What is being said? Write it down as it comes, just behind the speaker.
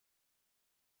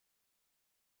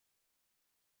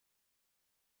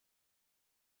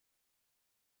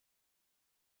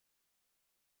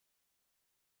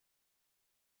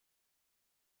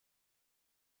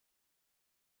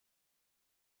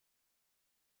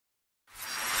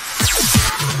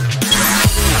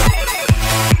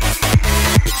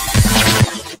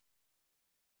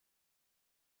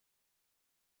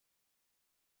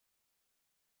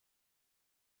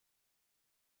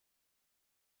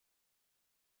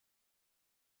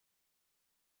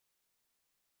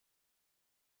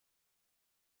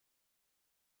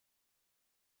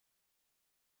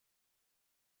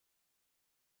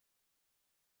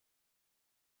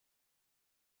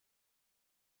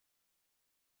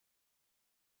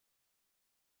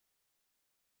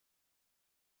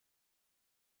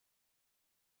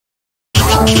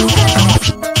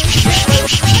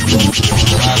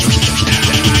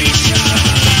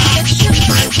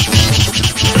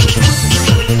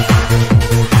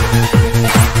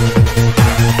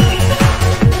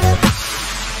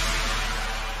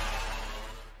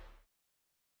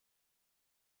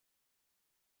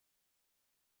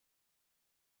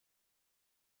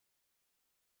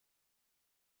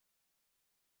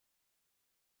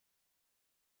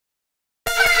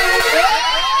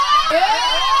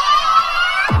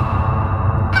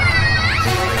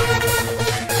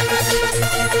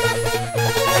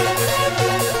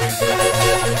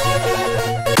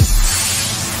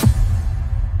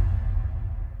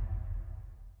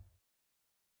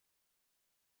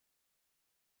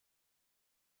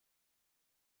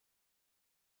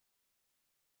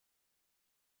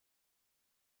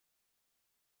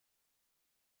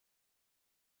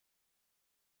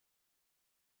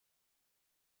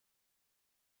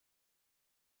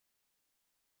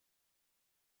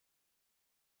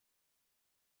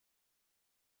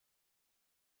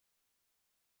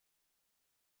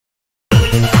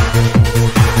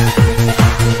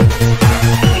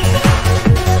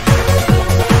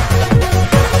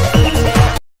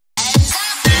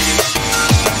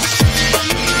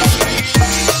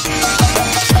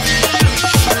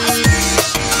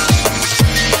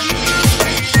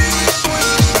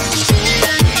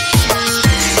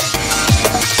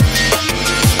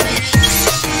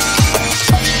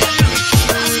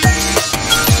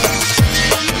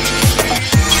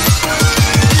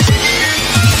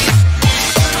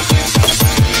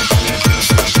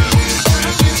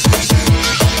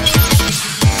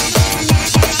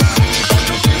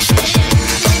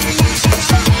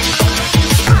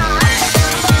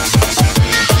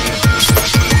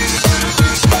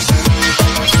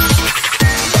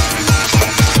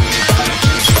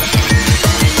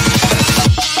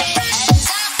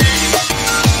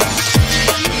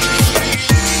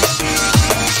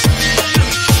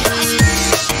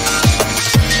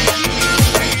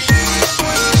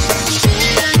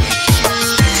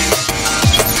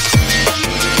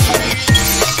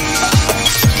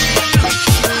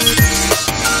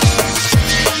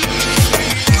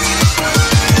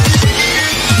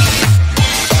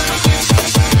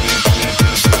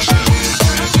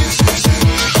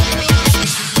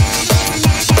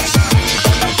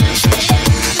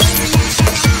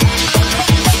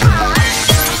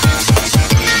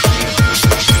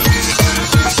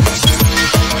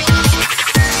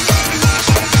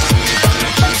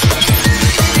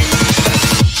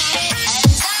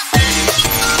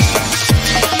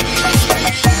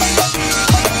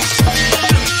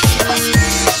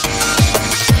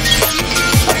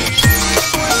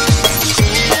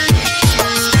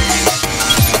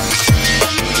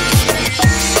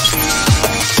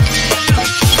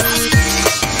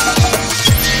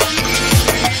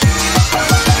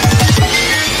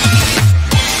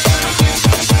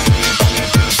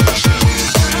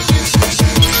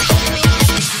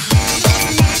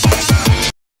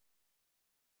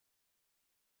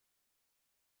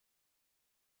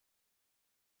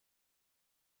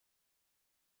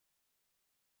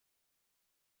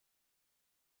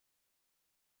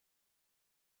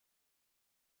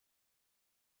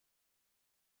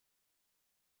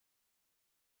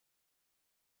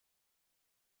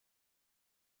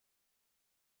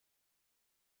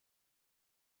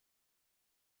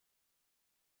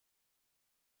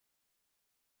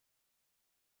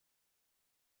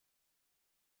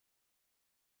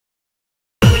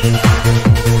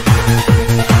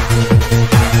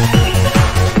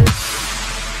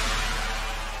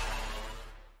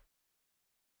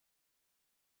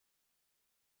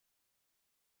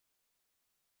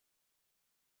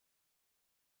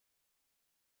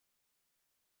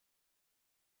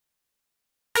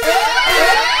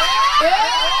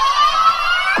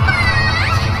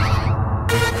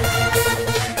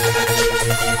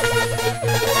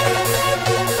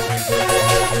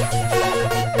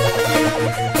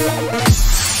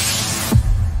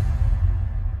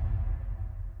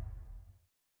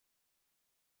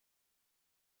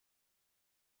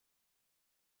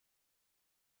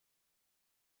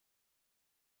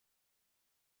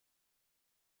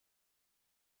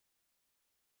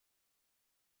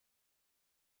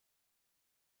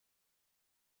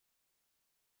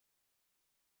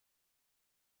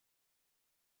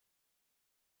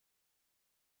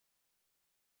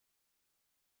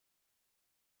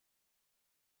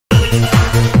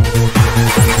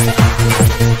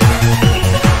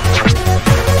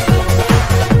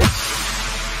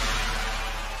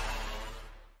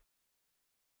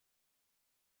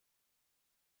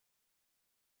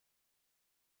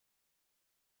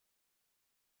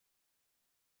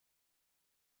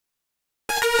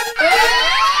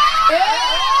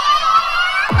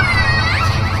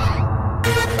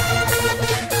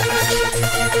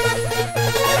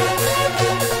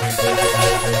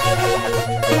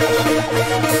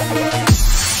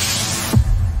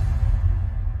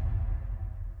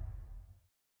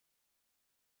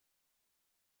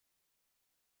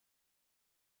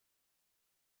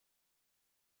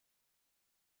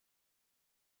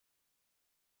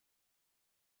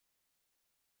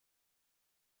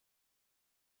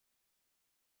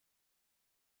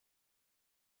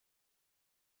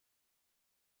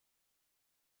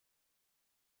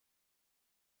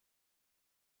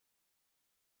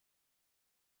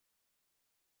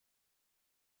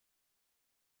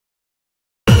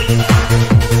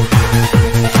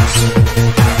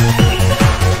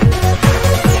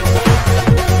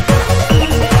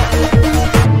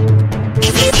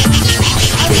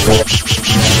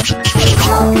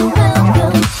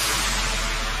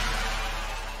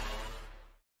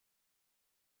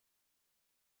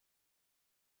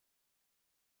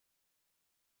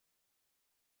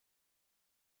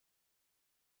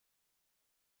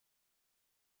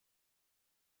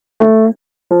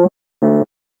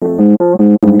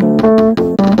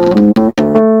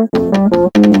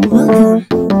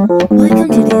Welcome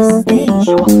to this stage.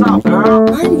 Yo, what's up, girl?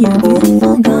 I'm your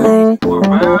beautiful guide. For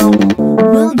real?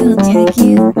 We're gonna take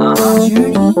you on a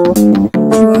journey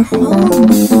to a whole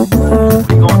new world.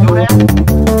 We gonna do that?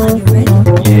 Are you ready?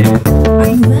 Yeah. Are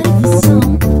you ready for some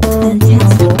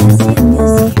fantastic Asian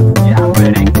music? Yeah, I'm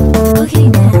ready. Okay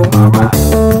then, Alright.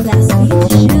 let's begin the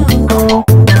show. Come on.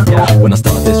 Yeah. When I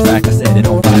start this track, I set it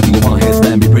on fire. Do you want hits?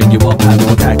 Let me bring you up. Have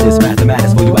no practice.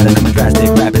 Mathematics for you out of them drastic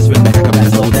rapids. Rhythm like I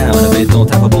can slow down a bit. No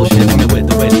type of bullshit. Coming with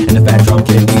the wit and the fat drum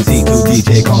kit. EZ2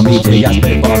 DJ, call me J. I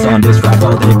spit bars on this track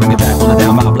all day. Bring it back, hold it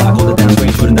down my block, hold it down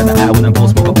straight. Shooting down the aisle when I'm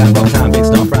post smoke. Back rock time, big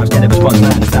stump rhymes. Cannabis punch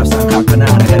line. The stop sign, cock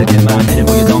banana. I gotta get mine. Heading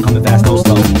for your zone, coming fast, no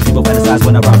slow. People fantasize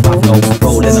when I rock my flow.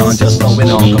 Rolling on, just flowing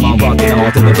on. Come on, rock it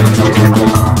on to the beat.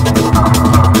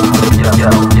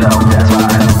 Yo, that's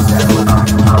right.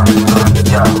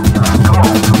 Yo, come on.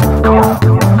 Come on. Come on. Come on.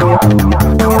 Come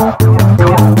on. Come on.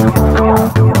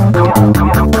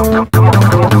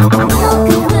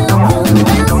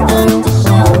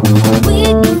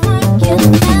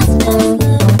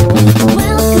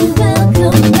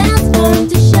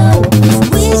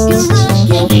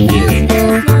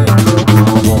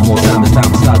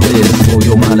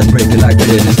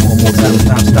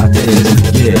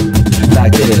 Like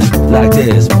this, like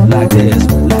this, like this,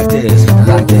 like this,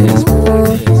 like this.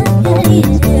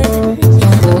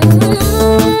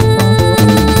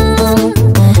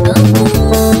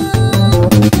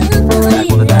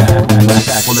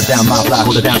 Hold it down, my block,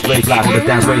 hold it down straight block, hold it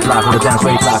down straight block, hold it down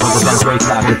straight block, hold it down straight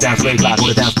block, hold it down straight block,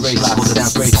 hold it down straight block, hold it down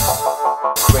straight,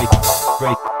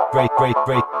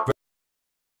 straight.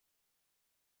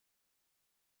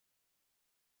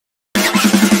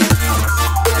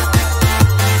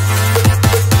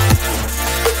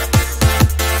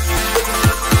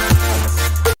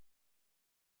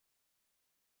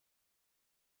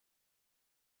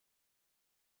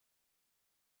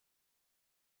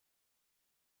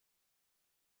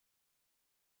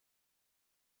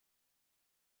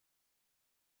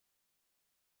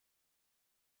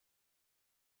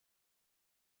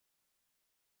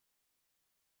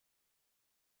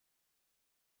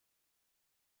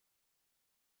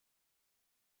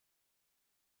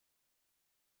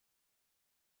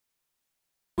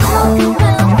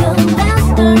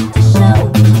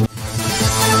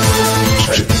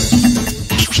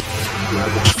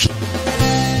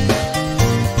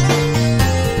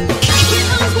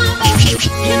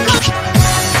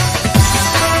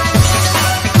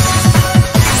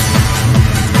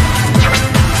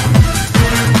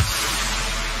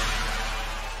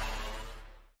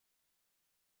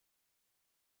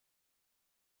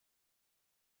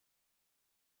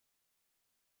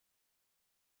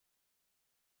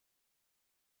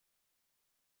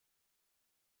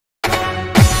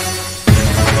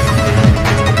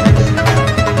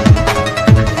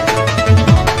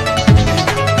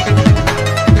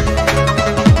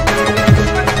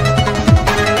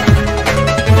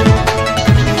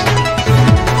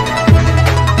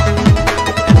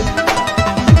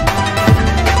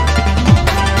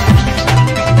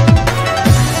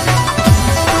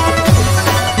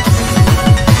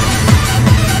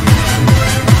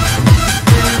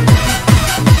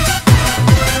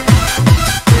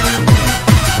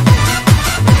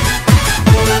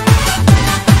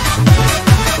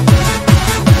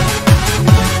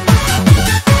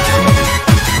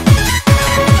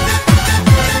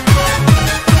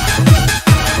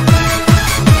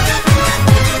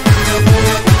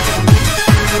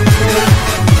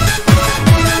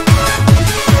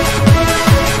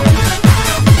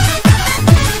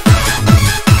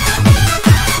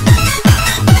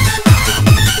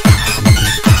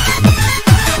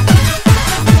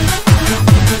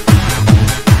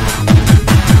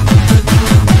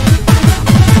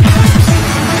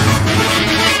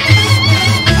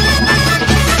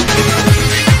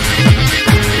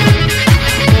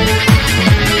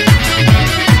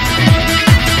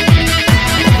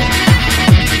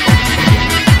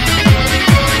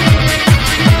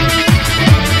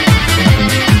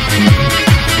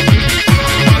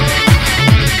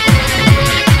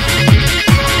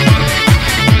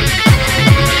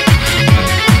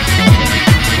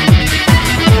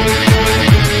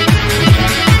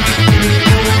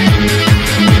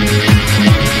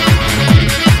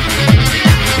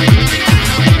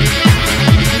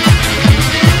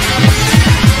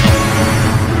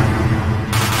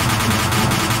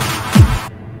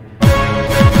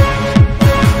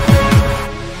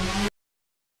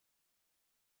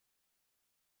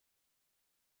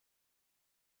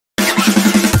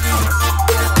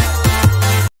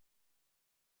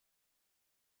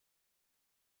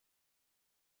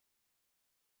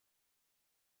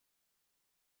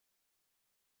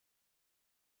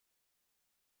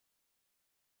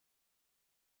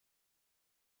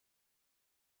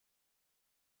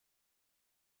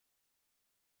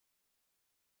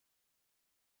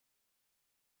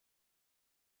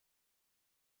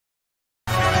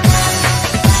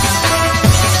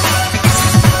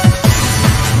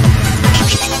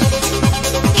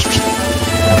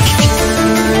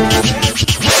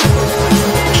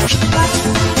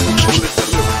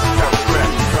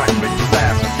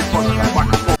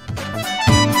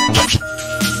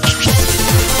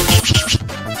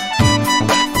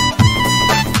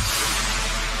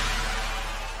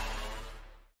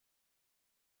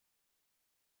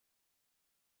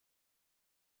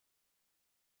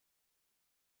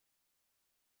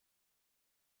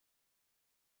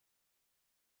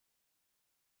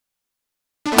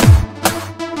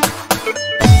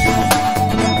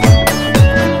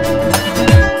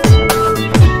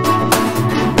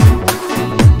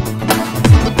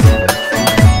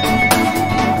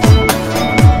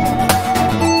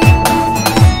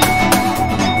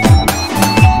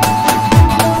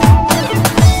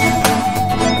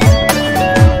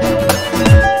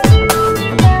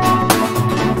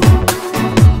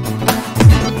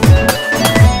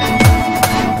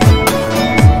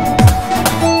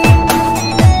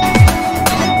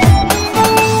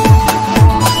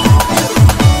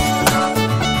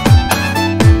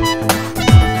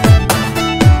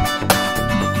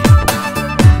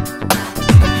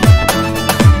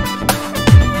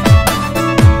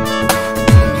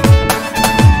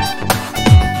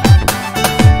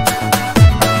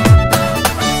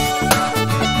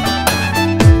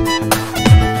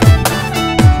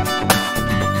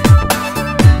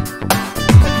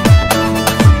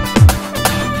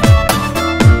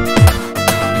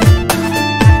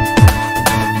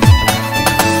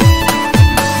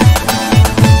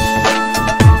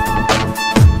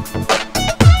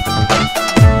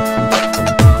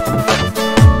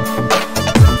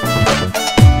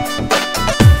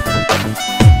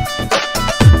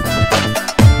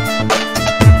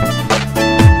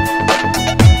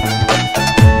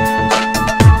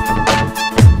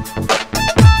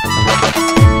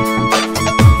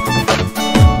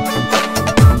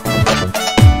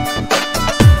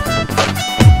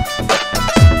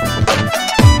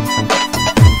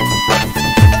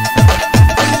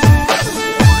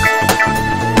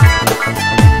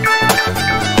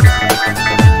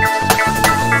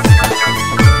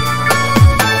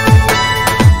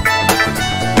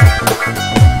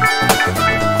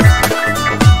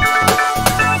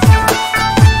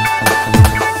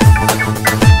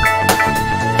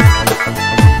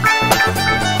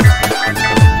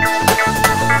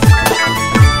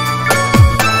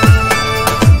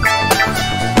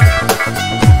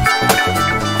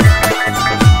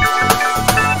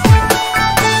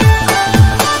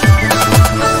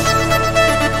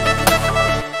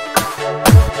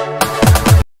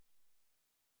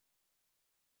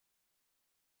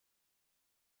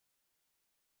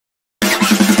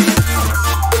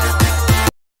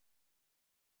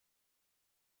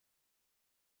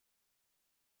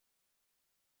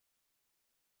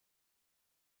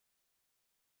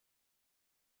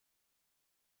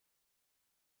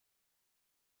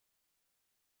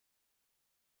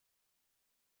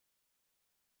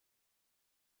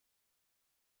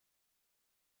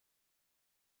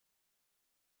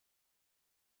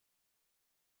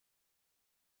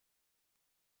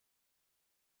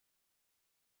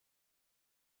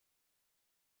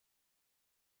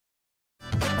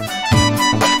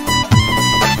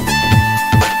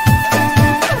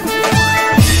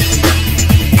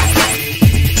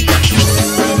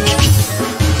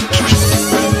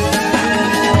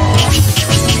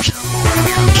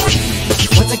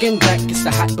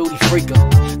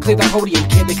 podium,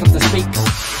 kid becomes the speaker.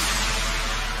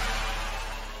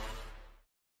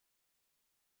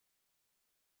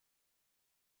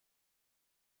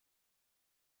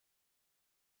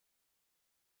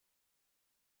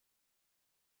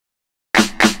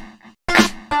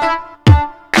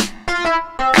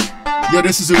 Yo,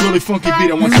 this is a really funky beat.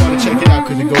 I want y'all to check it out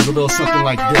because it goes a little something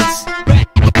like this.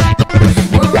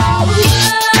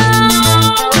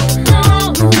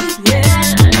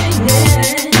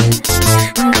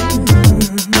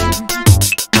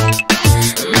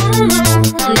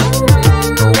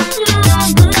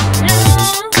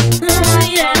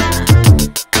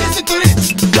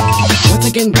 Once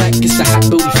again, back is the hot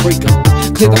booty freaker.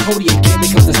 Clear the podium, kid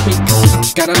becomes the speaker.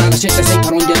 Got a lot of shit that's ain't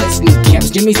put on your listening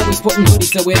caps. Jimmy's always putting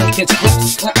hoodies so we don't catch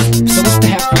claps. So what's the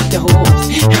half with the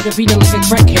horse? Had to beat it like a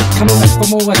crackhead, coming back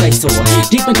for more as I saw.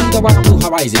 Deep into the wild blue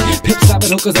horizon, pip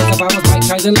stopping hookers as if I was Mike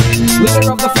Tyson. Leader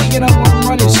of the fleet and I'm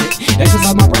running shit.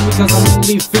 Exercise my brain because I'm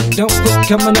only fit. Don't quit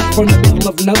coming up from the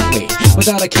middle of nowhere.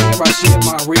 Without a care, I share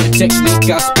my real technique.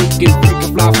 I speak in freak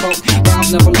of fly folk.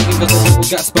 Rhymes never leaving cause the people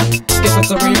got spoke. If it's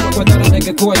a real, but without a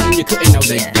nigga question, you couldn't know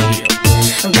that deal.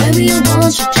 Baby, you want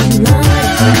what you like.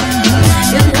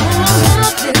 You know I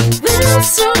love it, feels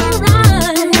so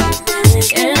right.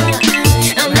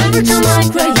 Yeah, and every time I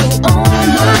cry, you on my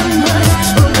mind.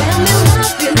 Oh, let me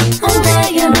love you all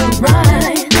day and all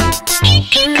right.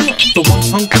 The one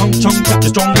hung chunk got you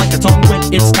strong like a tongue when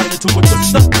it's tied into a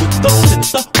twister with the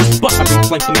sinister whisper. I beat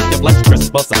like to make your flesh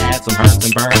crisp. I add some herbs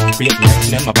and verbs,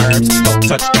 reaction in my verbs. Don't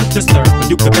touch, don't disturb.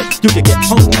 When you can get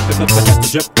home like a flip, but that's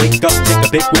the drip. Wake up, take a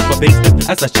big whip, a big step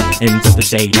as I shift into the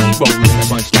shady. Rolling in a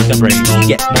bunch like the Brady.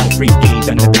 Get more freaky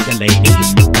than the bigger lady.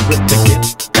 With the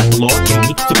gift that the Lord gave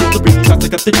me, so feel the breeze. I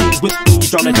took up the G's with ease,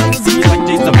 drawn a down, see it like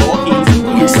Jason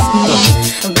Voorhees.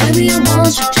 Baby, you want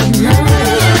what you like.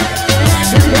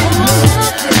 You know I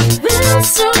love it, feels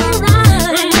so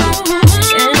right.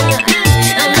 Yeah,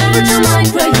 and every time I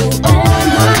cry, you on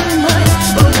my mind.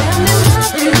 Oh, let me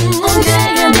love you all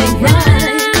day and all right.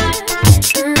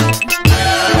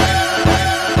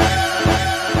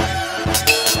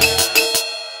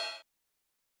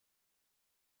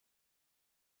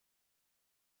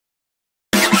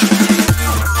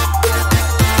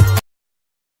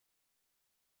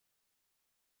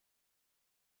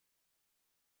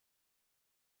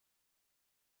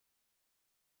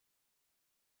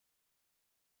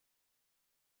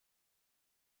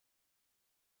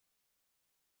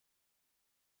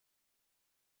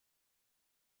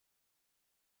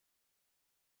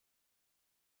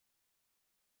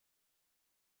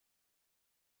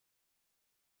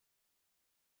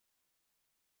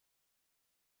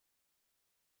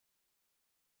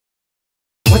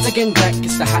 Once again, back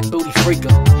is the hot booty freaker.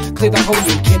 Clear the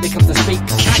podium, kid becomes the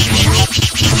speaker.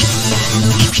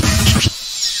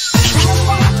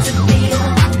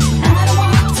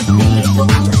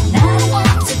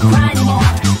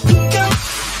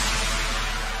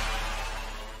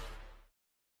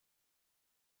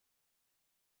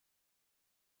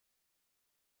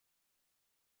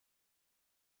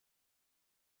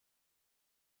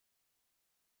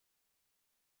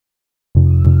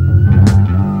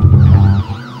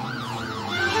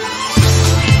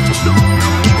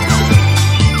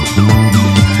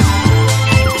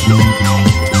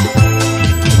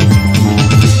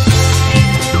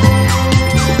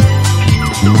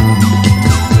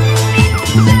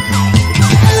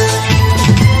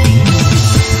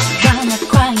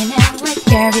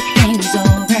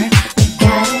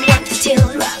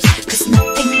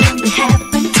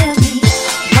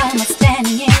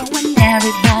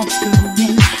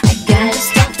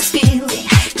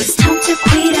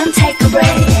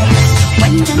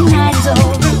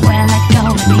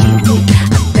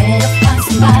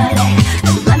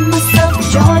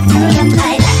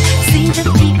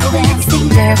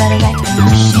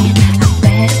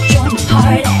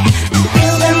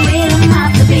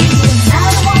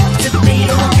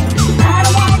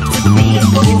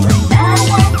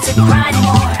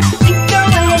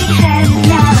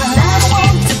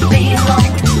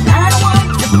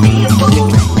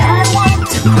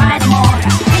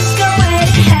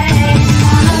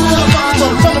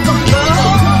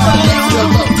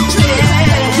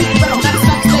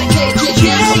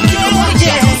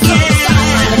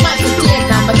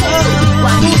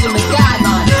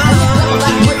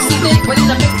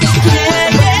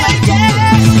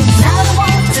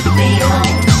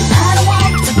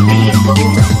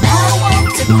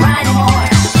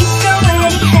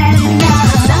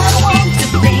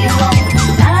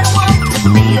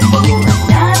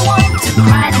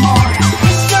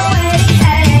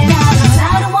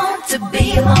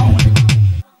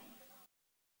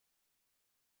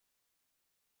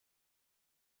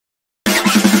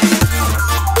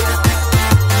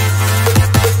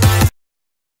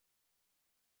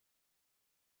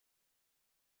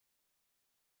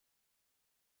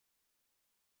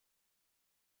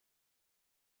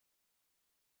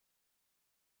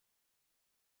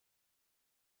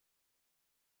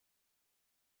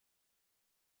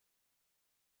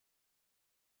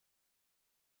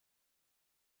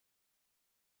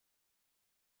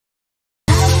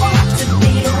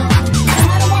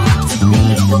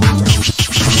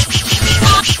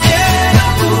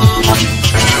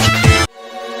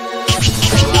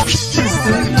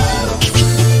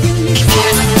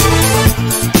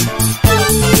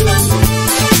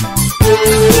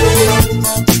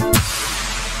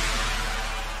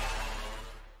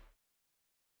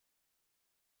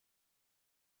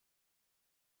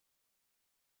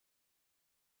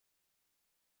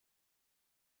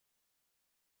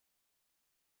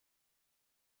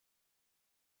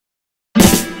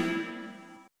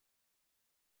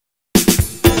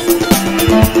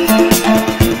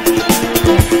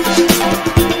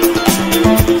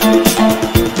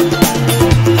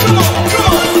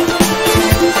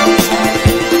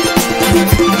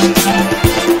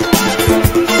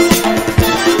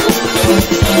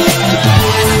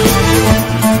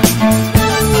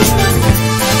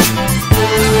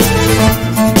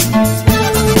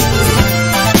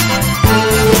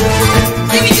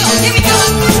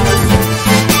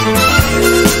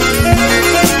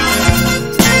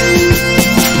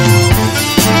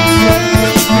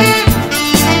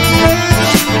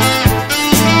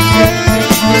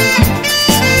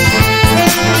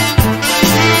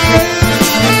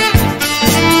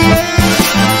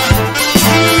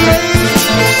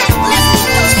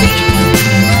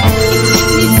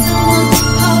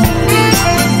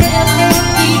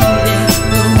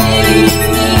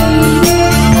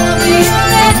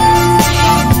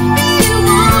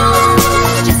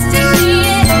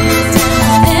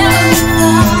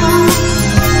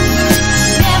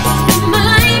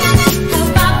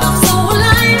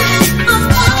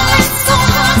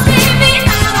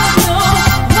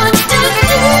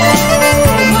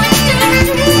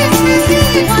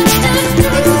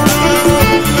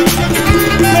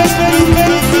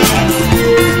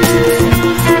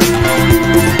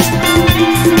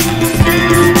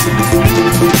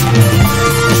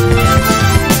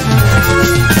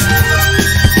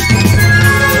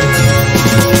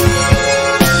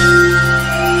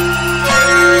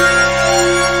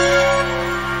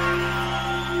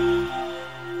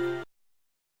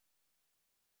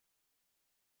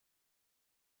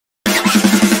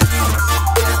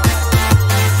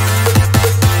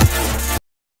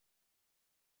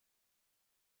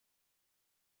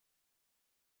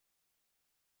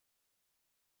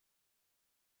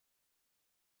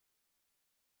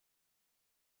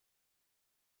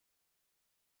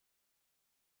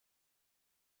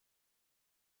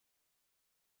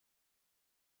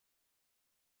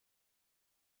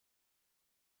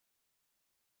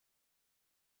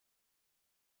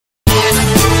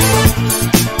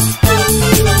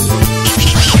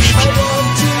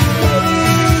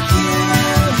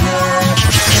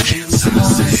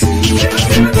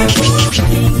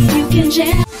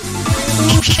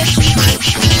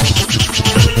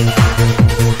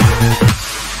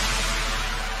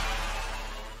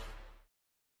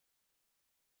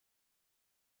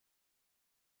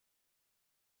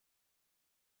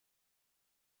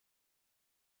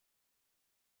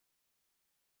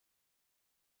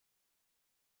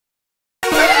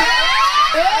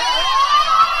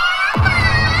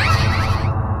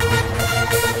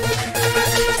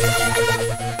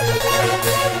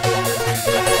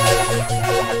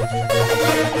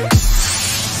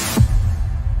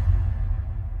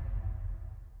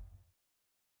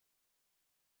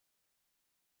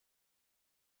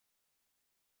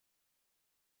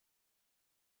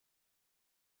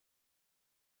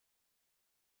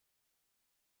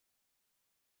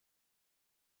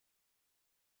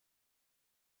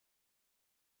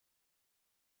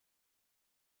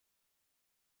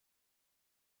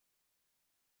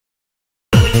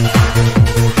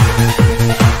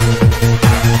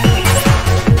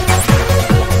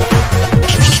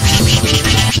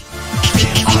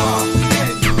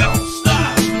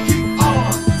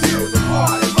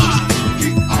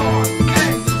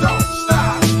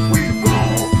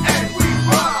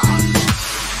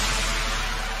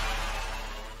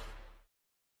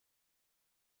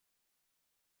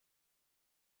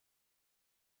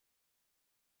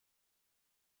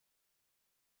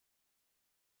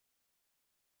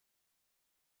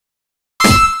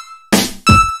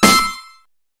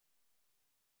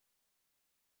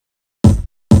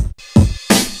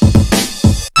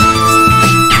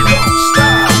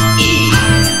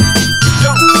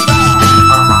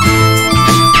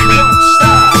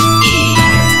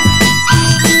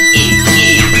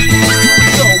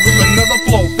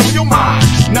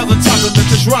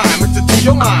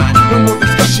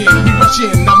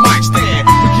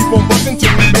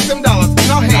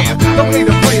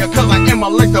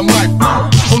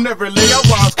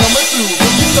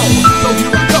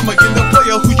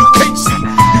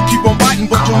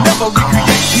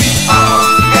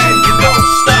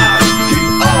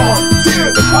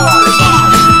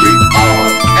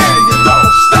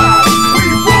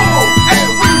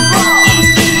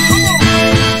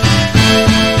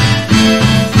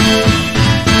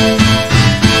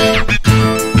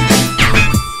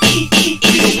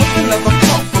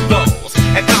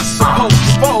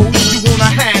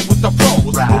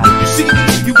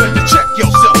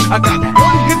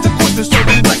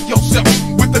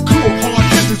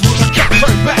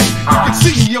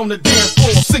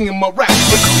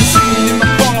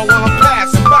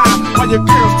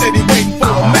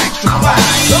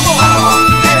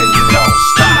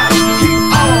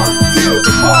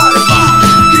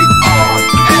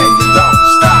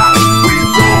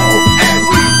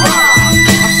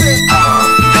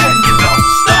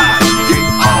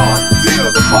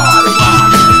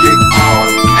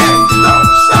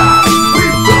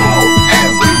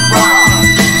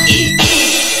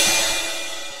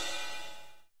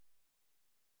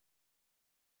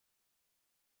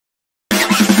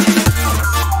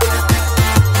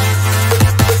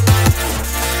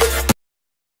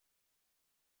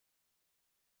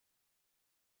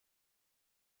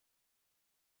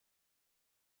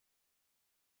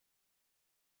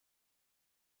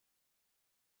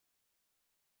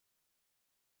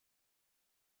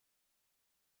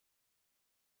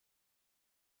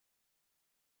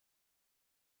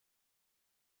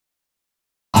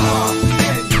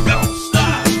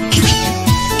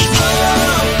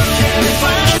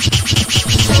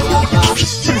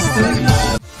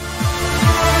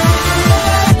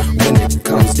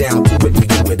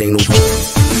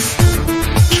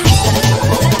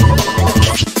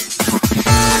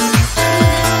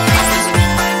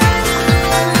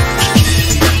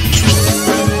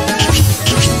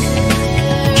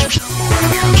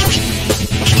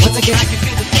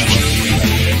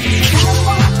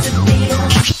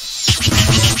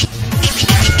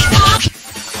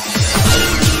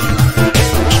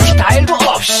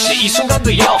 이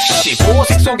순간도 역시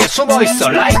보호색 속에 숨어있어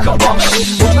like a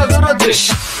box 뭔가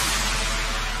그러듯이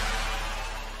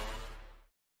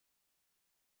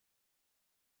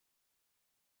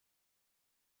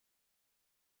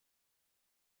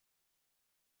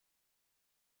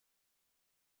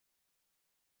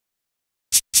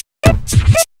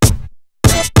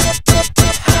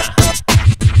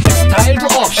스타일도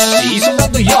없이 이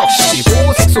순간도 역시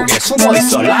보호색 속에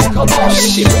숨어있어 like a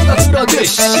boss 뭔가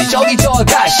그러듯이 저기 저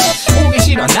아가씨 보기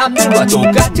싫어 남들과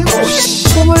똑같은 옷이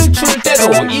춤을 출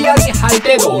때도 이야기할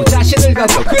때도 자신을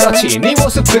가져 그렇지 네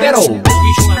모습 그대로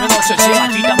이중하면 어쩌지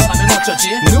뒷담화하면 어쩌지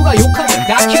누가 욕하면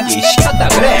다 큐기 시켰다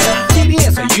그래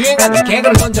TV에서 유행하는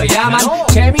개그를 던져야만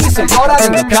재미있을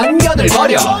거라는 그 편견을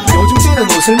버려. 요즘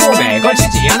쓰는 옷을 몸에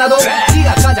걸치지 않아도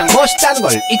네가 가장 멋있다는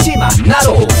걸 잊지마.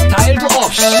 나로 스타일도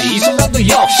없이 이 순간도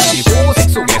역시 보색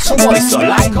속에 숨어있어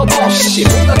like a boss.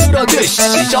 뭔가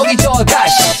그러듯이 저기 저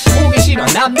다시 보기 싫어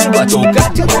남들과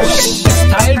똑같은 옷.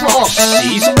 스타일도 없이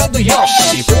이 순간도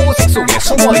역시 보색 속에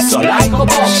숨어있어 like a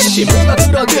boss. 뭔가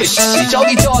그러듯이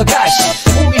저기 저 다시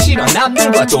보기 싫어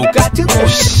남들과 똑같은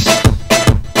옷.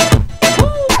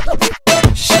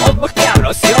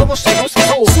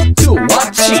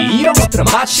 수트와치 이런 것들은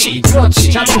마치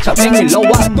그렇지 자동차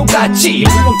 100밀러와 똑같지.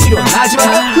 물론 필요는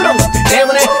하지만 그런 것들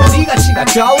때문에 네 가치가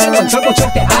좌우되는 건 결코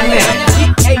절대 안해.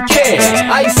 EAK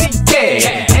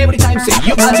Every time say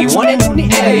you are the one and only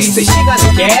ace.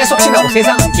 시간은 계속 지나고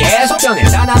세상은 계속 변해.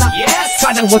 단 하나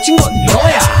가장 멋진 건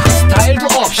너야. 스타일도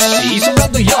없이 이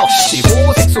순간도 역시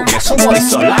보색 속에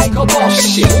숨어있어 like a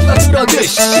boss. 뭔가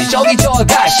그러듯이 저기 저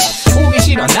다시 보기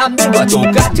싫어 남들과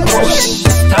똑같은 옷.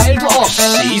 스타일도 없이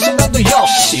이 순간도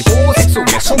역시 보색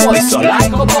속에 숨어있어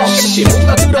like a boss.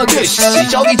 뭔가 그러듯이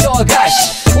저기 저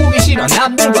다시 보기 싫어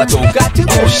남들과 똑같은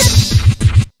옷.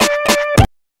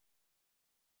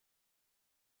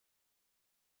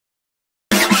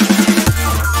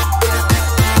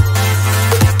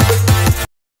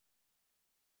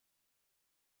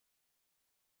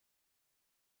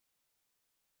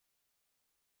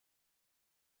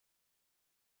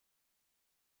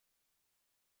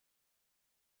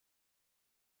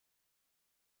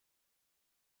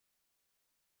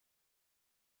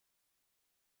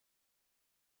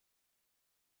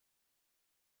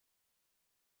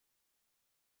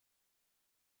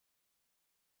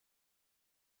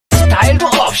 스타일도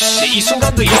없이 이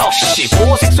순간도 역시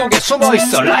보색 속에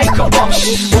숨어있어 like a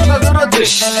boss. 뭔가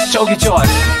그러듯이 저기 저